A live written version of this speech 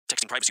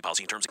Texting privacy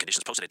policy and terms and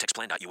conditions posted at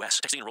textplan.us.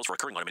 Texting enrolls for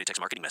recurring automated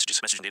text marketing messages.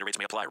 Message and data rates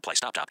may apply. Reply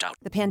stop, opt out.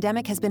 The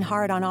pandemic has been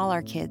hard on all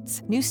our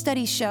kids. New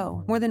studies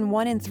show more than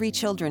 1 in 3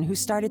 children who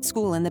started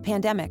school in the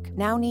pandemic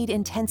now need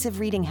intensive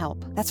reading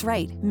help. That's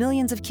right.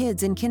 Millions of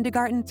kids in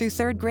kindergarten through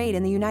 3rd grade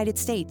in the United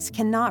States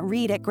cannot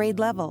read at grade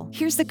level.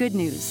 Here's the good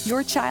news.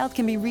 Your child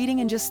can be reading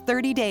in just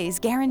 30 days,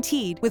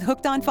 guaranteed, with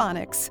Hooked on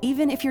Phonics.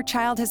 Even if your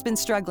child has been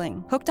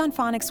struggling, Hooked on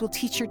Phonics will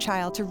teach your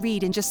child to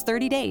read in just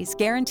 30 days,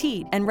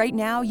 guaranteed. And right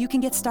now, you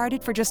can get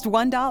started for just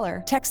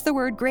 $1. Text the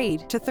word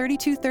GRADE to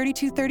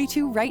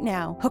 323232 right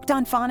now. Hooked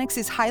on Phonics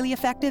is highly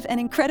effective and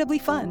incredibly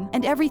fun.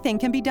 And everything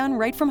can be done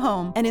right from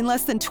home and in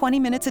less than 20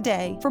 minutes a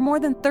day. For more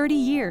than 30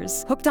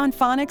 years, Hooked on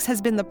Phonics has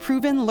been the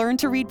proven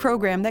learn-to-read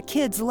program that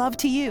kids love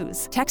to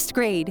use. Text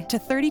GRADE to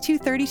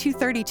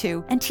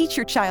 323232 and teach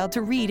your child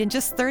to read in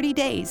just 30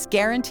 days,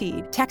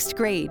 guaranteed. Text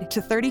GRADE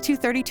to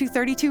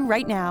 323232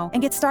 right now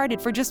and get started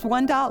for just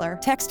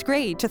 $1. Text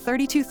GRADE to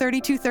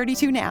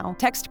 323232 now.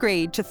 Text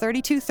GRADE to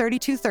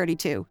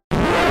 323232.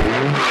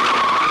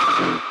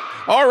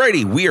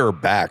 Alrighty, we are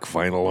back.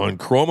 Final on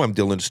Chrome. I'm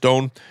Dylan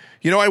Stone.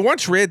 You know, I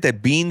once read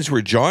that beans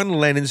were John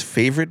Lennon's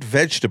favorite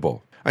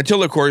vegetable.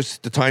 Until, of course,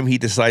 the time he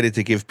decided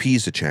to give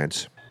peas a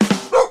chance.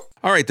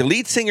 All right, the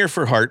lead singer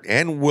for Heart,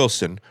 Ann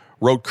Wilson,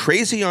 wrote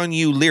Crazy on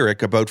You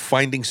lyric about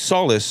finding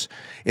solace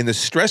in the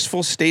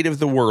stressful state of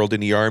the world in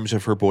the arms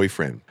of her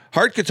boyfriend.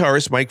 Heart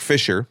guitarist Mike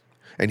Fisher,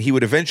 and he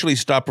would eventually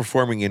stop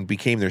performing and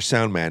became their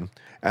sound man.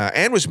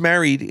 Ann was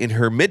married in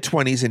her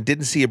mid-20s and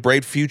didn't see a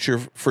bright future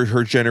for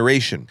her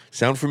generation.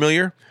 Sound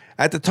familiar?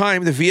 At the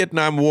time, the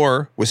Vietnam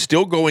War was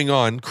still going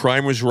on,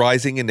 crime was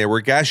rising, and there were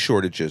gas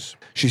shortages.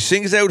 She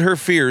sings out her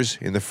fears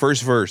in the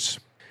first verse.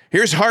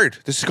 Here's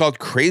Heart. This is called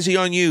Crazy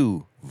on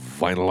You.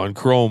 Vinyl on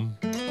Chrome.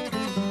 Crazy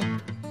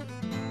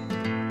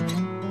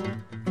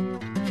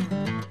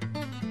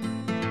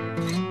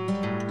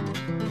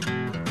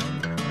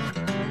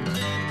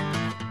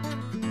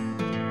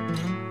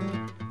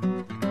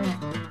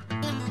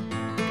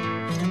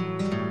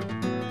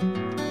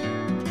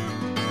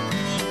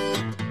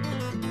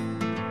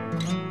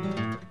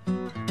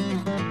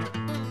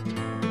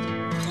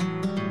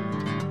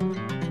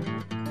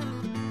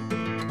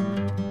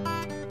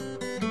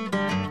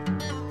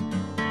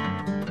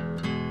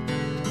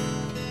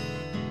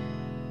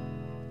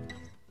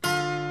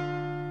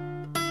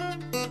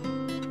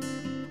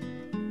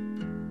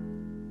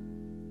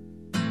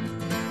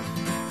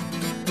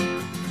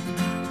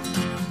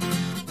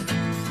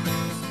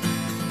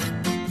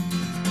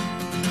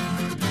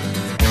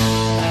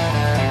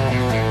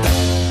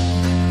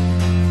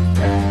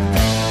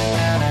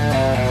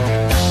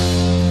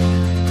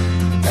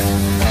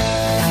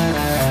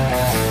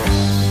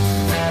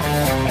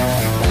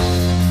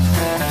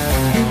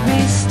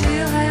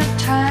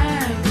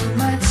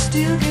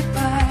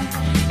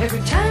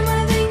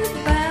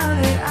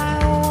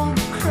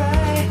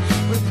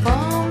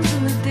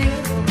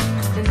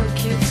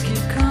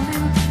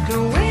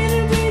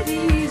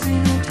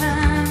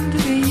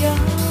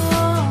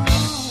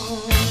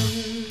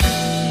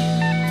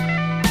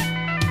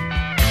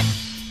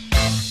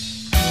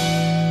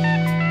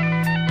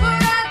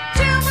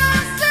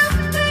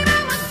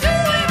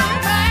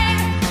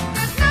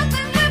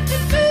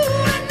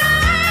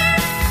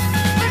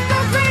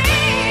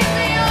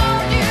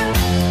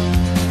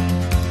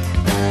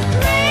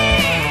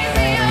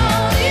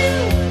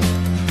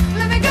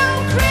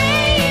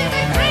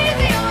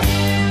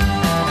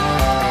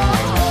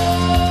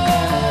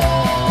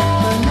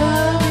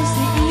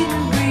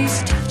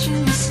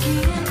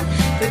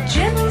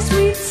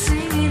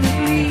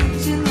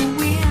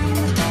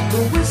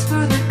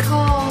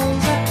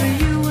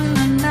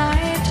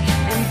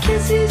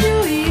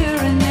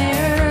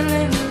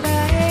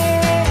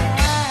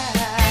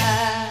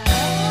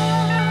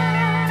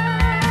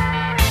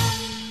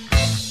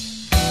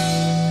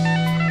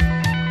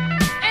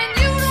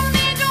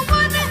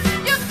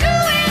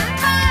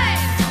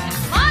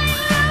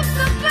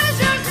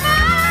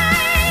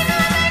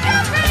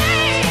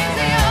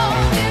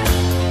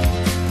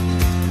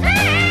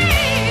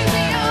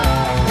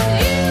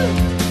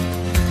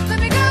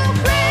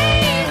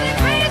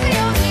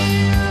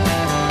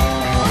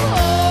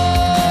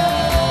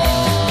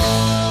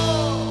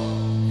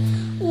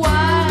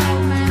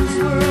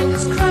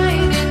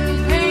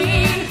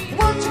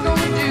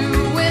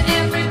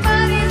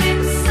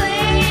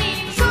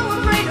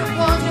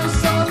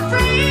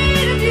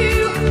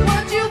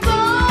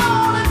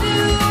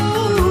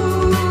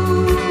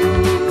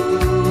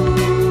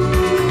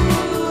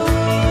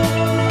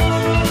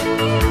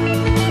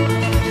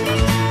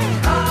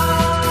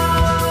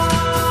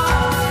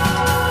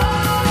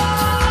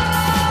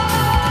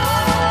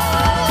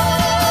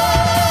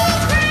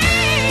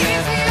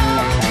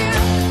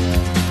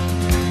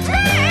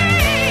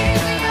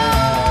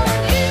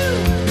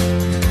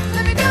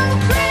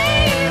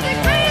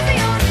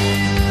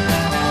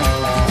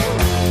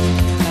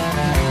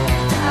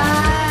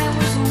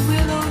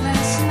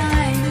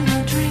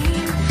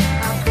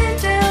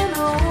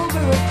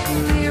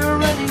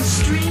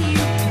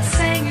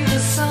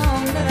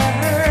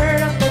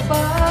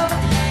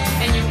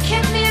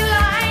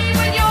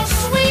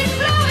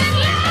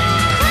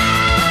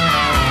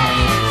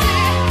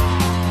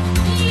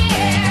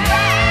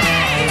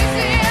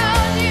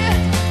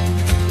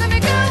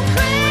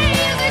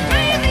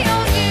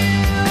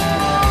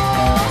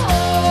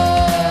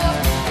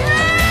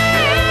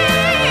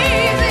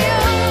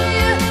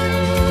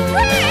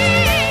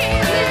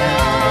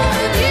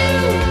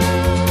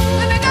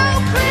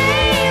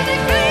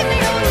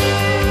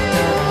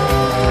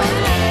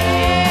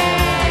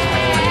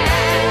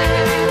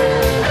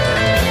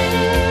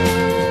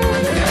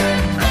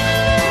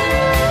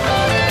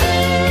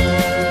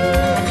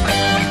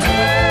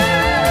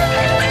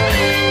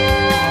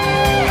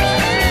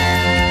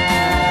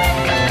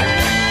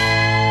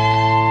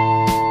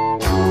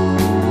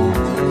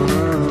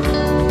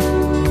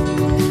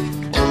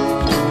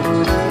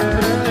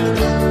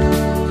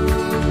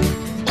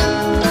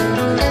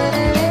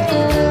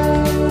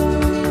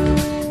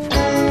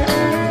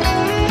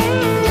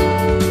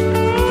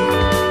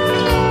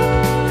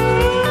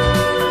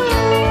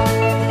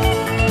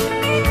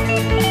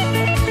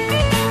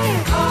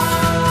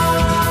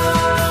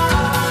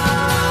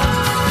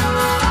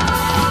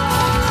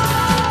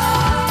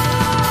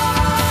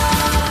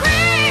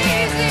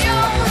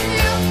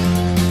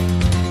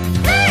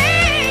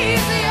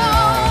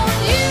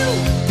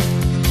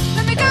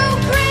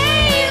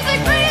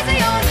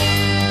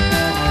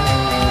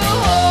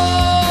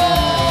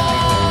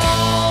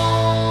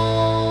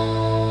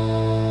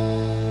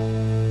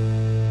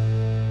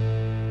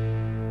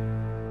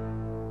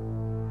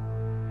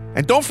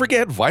And don't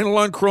forget, Vinyl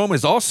on Chrome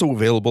is also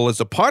available as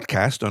a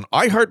podcast on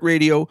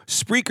iHeartRadio,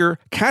 Spreaker,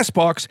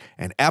 CastBox,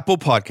 and Apple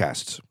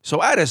Podcasts.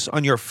 So add us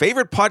on your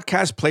favorite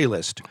podcast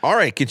playlist. All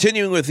right,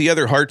 continuing with the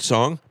other Heart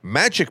song,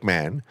 Magic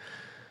Man.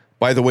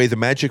 By the way, the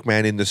Magic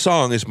Man in the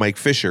song is Mike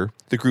Fisher,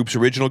 the group's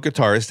original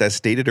guitarist, as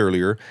stated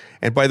earlier.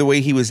 And by the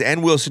way, he was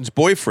Ann Wilson's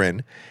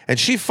boyfriend, and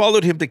she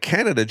followed him to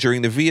Canada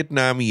during the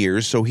Vietnam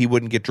years so he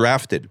wouldn't get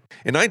drafted.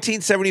 In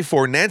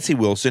 1974, Nancy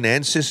Wilson,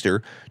 Ann's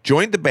sister,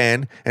 joined the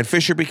band, and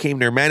Fisher became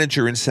their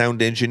manager and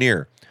sound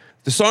engineer.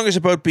 The song is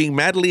about being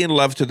madly in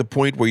love to the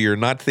point where you're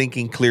not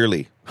thinking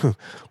clearly.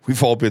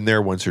 We've all been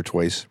there once or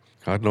twice.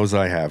 God knows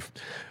I have.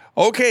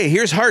 Okay,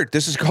 here's Heart.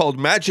 This is called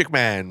Magic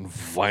Man,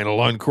 Vinyl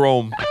on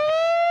Chrome.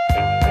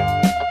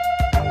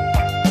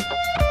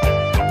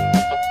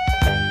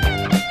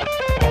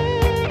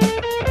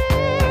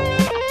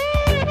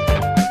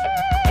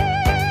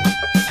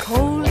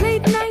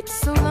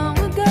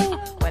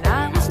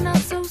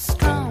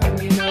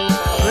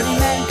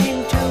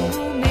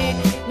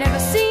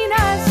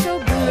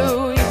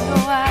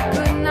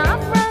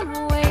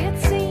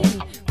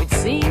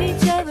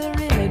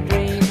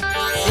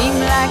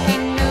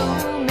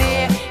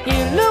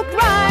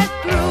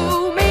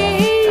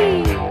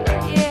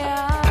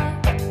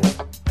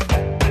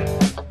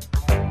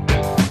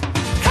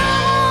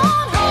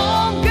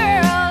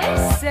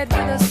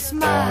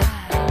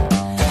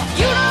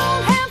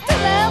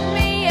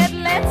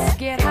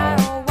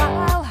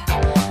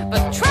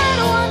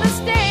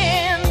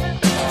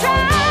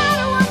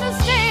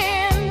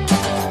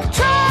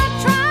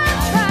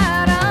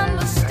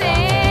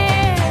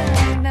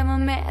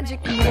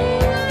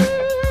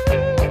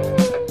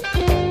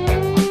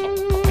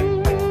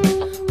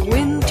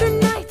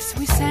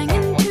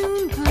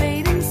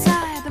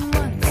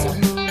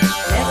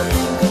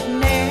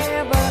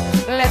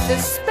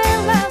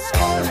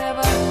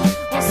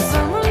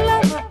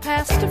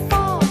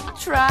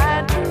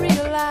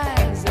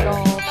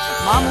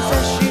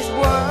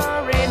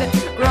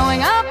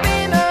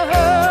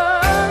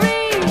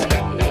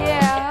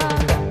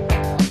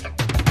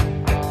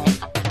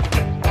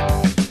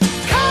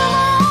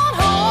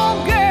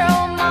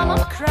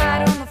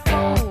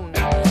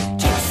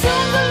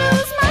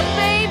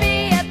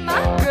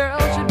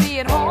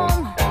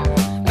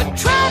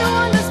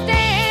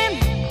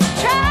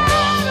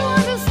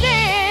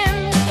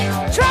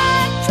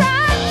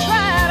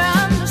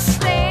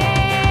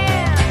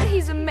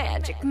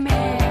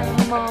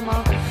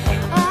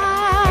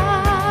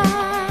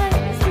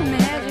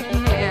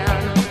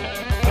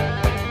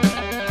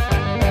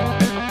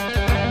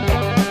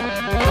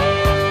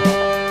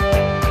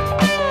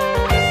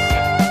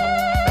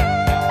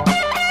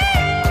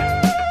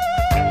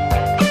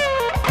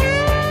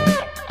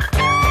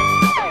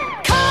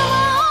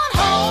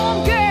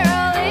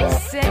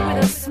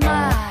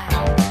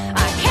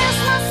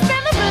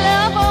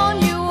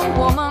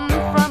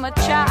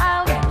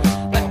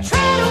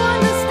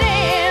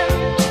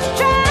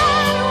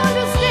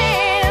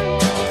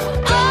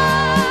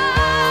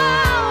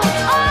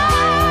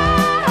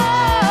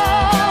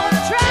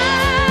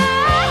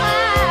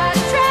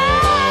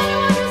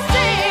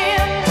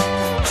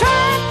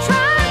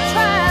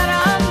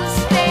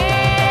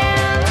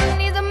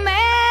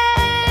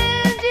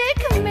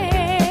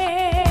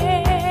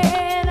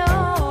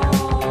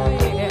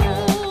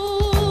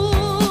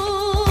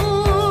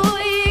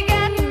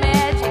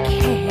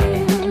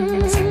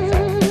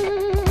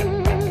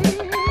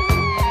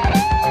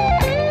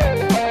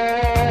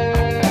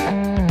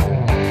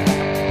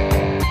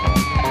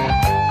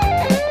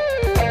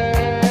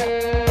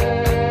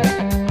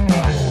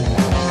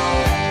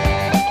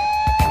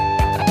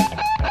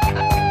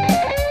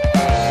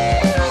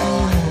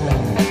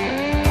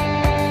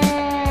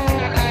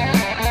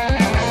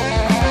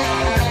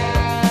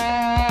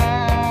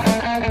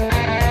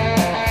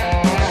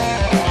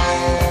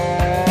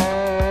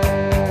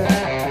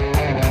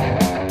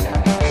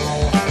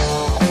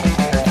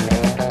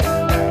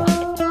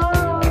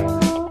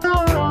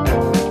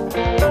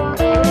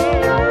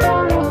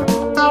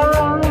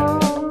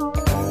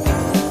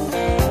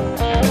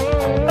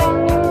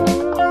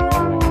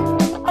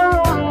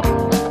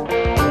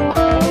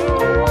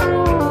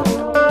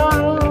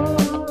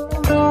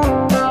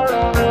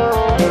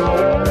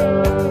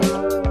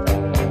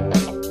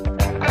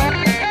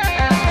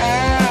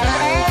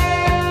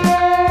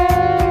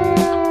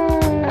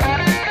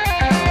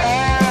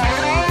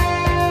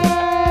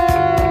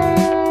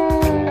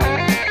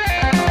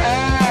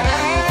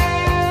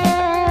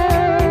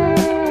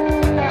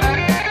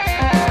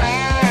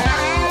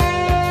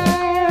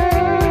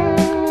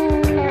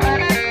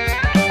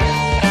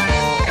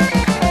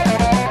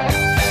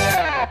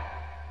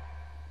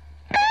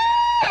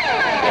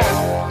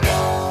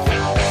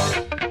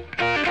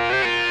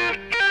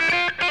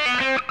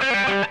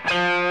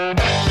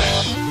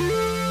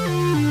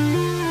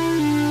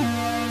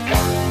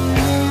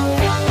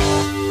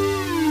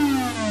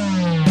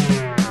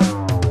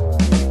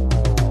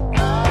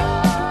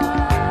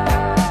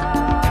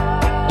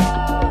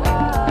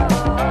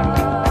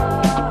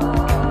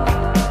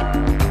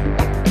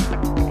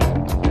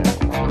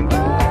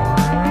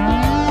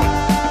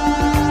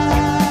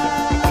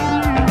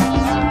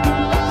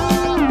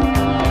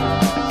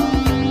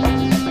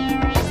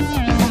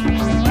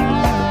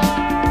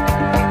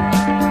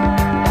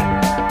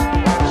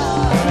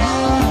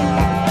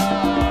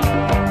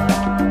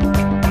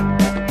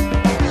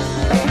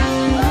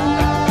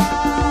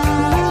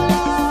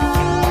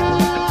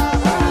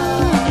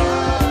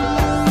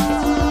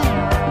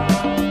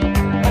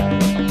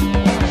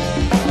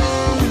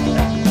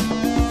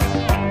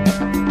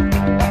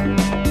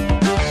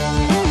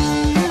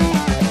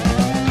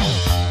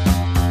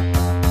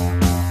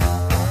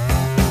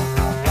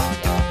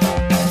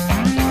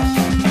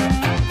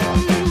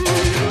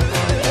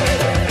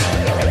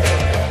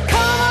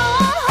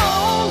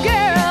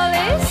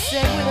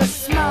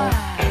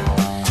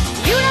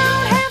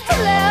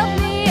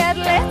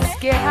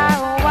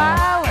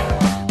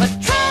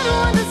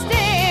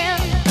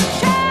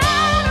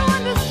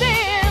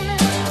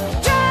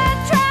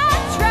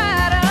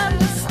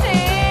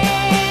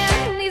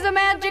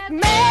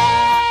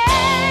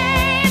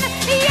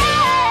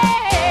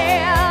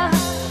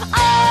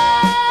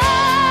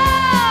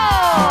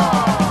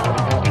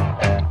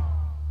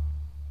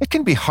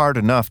 be hard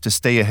enough to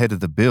stay ahead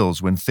of the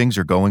bills when things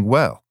are going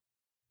well,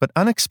 but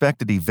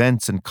unexpected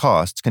events and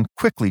costs can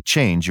quickly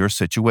change your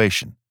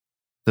situation.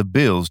 The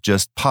bills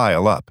just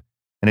pile up,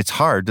 and it's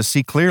hard to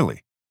see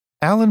clearly.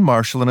 Allen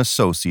Marshall &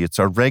 Associates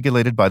are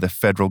regulated by the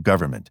federal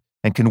government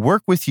and can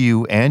work with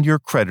you and your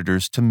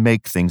creditors to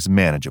make things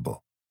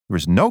manageable. There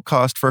is no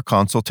cost for a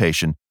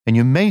consultation, and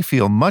you may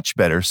feel much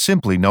better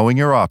simply knowing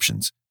your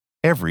options.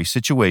 Every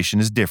situation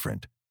is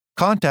different.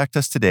 Contact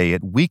us today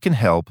at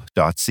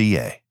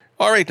wecanhelp.ca.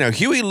 All right, now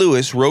Huey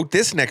Lewis wrote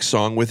this next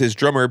song with his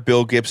drummer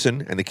Bill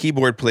Gibson and the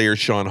keyboard player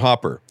Sean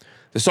Hopper.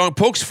 The song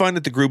pokes fun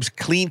at the group's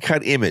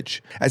clean-cut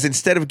image, as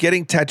instead of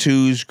getting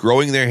tattoos,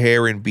 growing their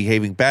hair, and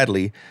behaving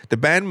badly, the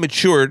band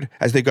matured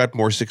as they got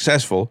more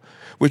successful,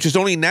 which was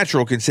only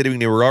natural considering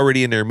they were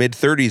already in their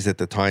mid-30s at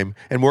the time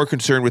and more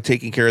concerned with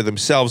taking care of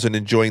themselves and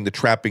enjoying the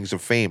trappings of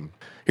fame.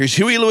 Here's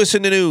Huey Lewis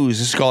in the news.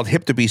 This is called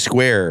Hip to Be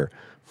Square.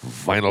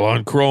 Vinyl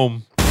on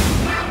Chrome.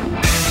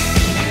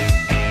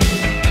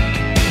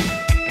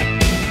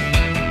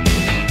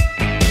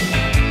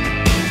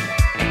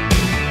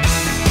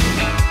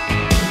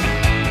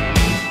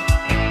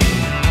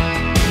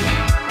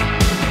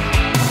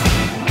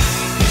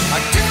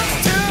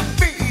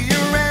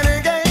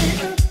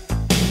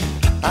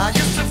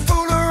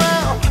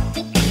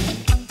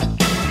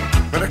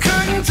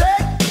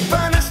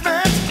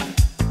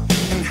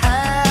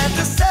 Had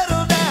to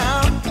settle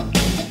down.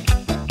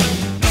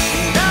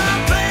 Now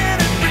I'm playing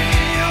it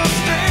real.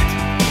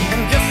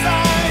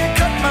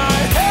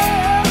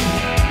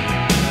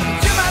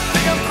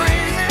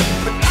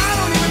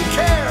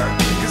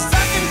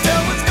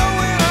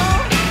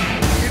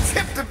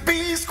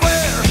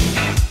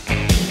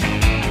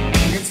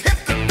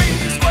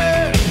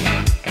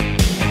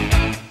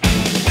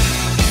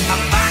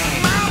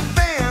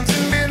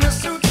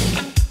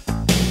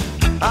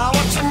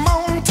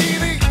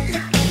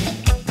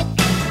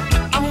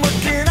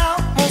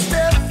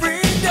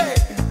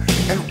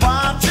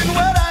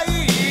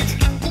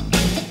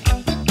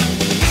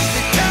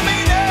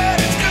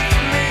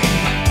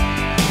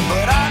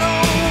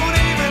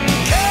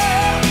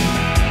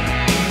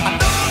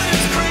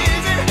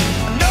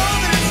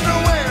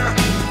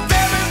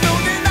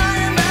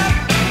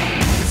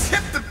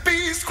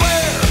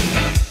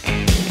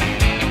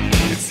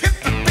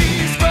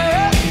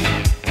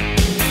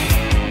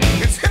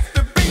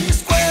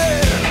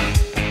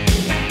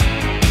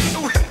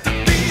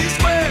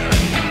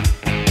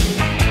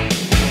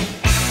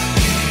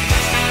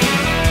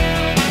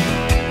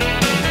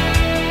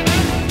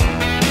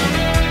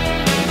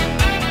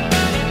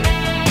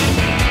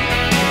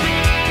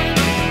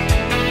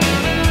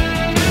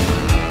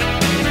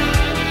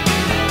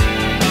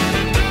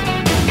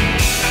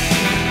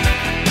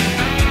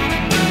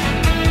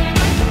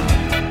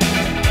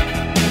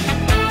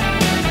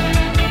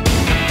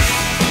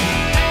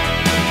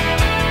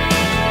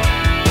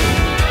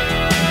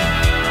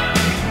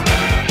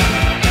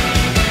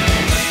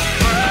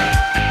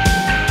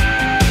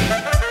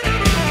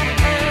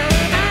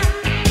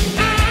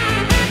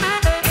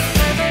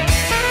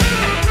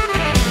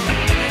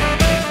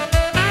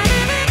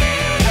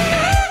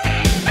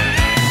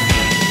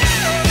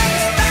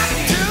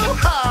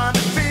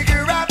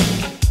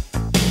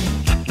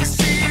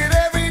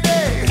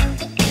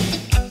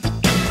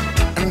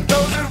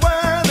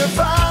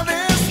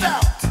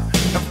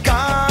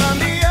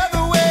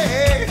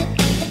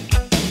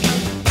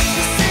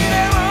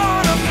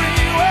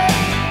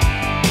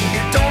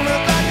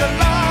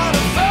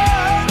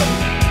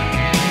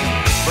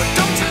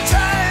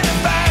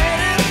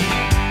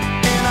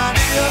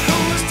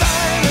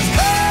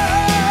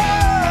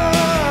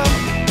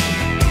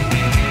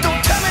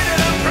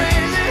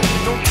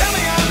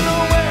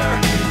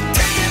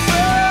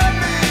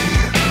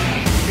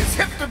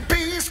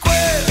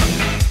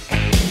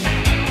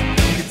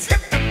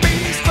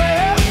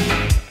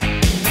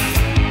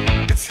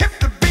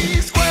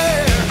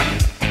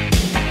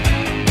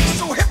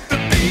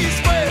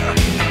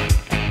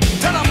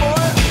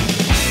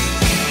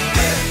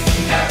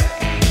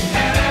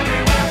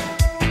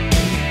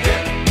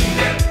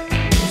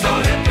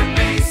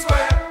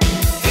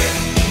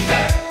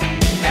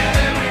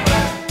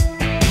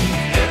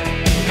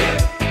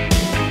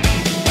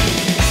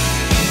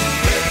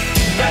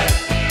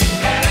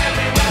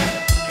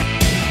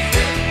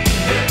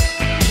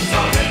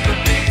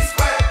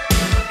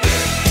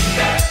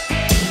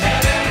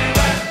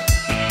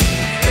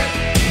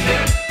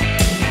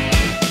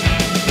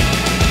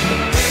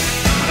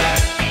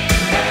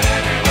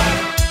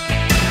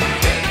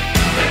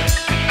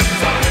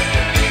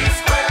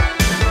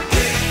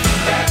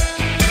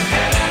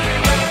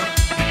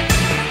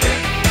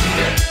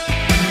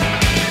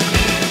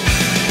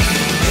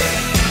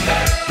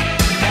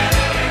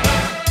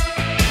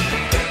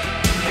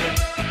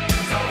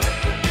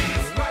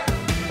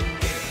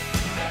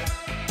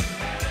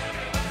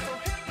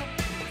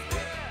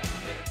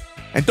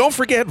 don't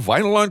forget,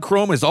 Vinyl on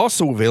Chrome is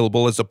also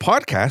available as a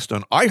podcast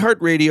on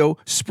iHeartRadio,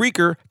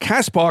 Spreaker,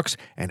 CastBox,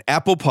 and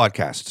Apple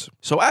Podcasts.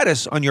 So add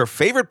us on your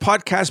favorite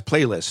podcast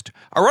playlist.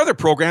 Our other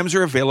programs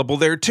are available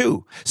there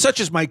too, such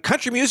as my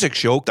country music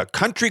show, The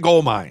Country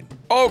Gold Mine.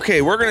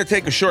 Okay, we're going to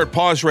take a short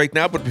pause right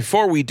now, but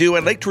before we do,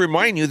 I'd like to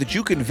remind you that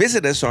you can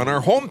visit us on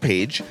our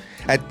homepage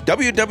at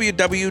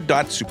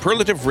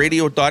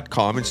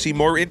www.superlativeradio.com and see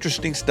more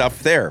interesting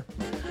stuff there.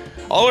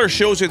 All our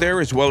shows are there,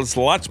 as well as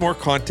lots more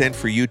content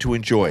for you to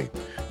enjoy.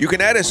 You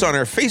can add us on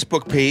our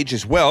Facebook page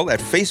as well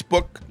at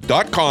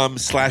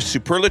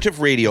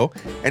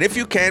facebook.com/superlativeradio. And if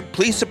you can,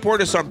 please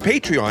support us on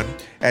Patreon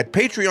at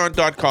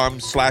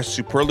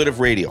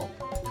patreon.com/superlativeradio.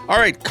 All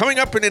right, coming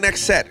up in the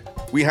next set,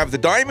 we have the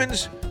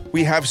Diamonds,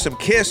 we have some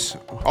Kiss,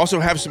 also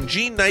have some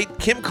Jean Knight,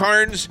 Kim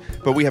Carnes,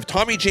 but we have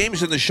Tommy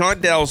James and the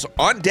Shondells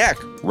on deck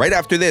right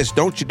after this.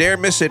 Don't you dare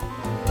miss it.